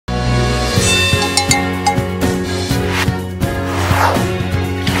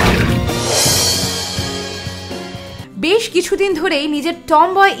বেশ কিছুদিন ধরেই নিজের টম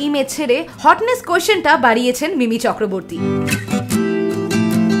বয় ইমেজ ছেড়ে হটনেস কোয়েশ্চেনটা বাড়িয়েছেন Mimi Chakraborty.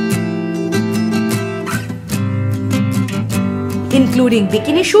 Including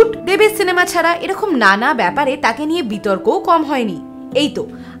bikini shoot, দেবের সিনেমা ছাড়া এরকম নানা ব্যাপারে তাকে নিয়ে বিতর্কও কম হয়নি। এই তো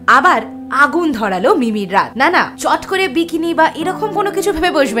আবার আগুন ধরালো মিমির রাত। না চট করে বিকিনি বা এরকম কোনো কিছু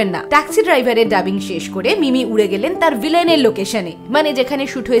ভেবে বসবেন না। ট্যাক্সি ড্রাইভারের ডাবিং শেষ করে মিমি উড়ে গেলেন তার ভিলেনের লোকেশনে, মানে যেখানে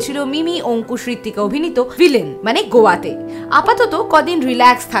শুট হয়েছিল মিমি অঙ্কুশ ঋত্বিকা অভিনীত ভিলেন, মানে গোয়াতে। আপাতত কদিন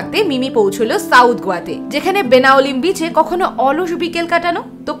রিল্যাক্স থাকতে মিমি পৌঁছলো সাউথ গোয়াতে, যেখানে বেনাওলিম বিচে কখনো অলস বিকেল কাটানো,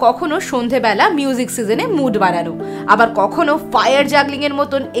 তো কখনো সন্ধেবেলা মিউজিক সিজনে মুড বাড়ানো, আবার কখনো ফায়ার জাগলিং এর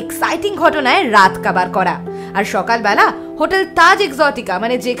মতন এক্সাইটিং ঘটনায় রাত কাবার করা। আর সকালবেলা হোটেল তাজ এক্সোটিকা,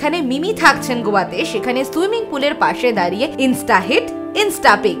 মানে যেখানে মিমি থাকছেন গোয়াতে, সেখানে সুইমিং পুলের পাশে দাঁড়িয়ে ইনস্টা হিট,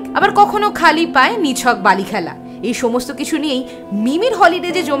 ইনস্টা পিক, আবার কখনো খালি পায়ে নিছক বালি খেলা। এই সমস্ত কিছু নিয়েই মিমির হলিডে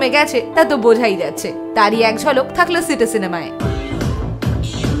যে জমে গেছে তা তো বোঝাই যাচ্ছে। তারই এক ঝলক থাকলো সিটি সিনেমায়।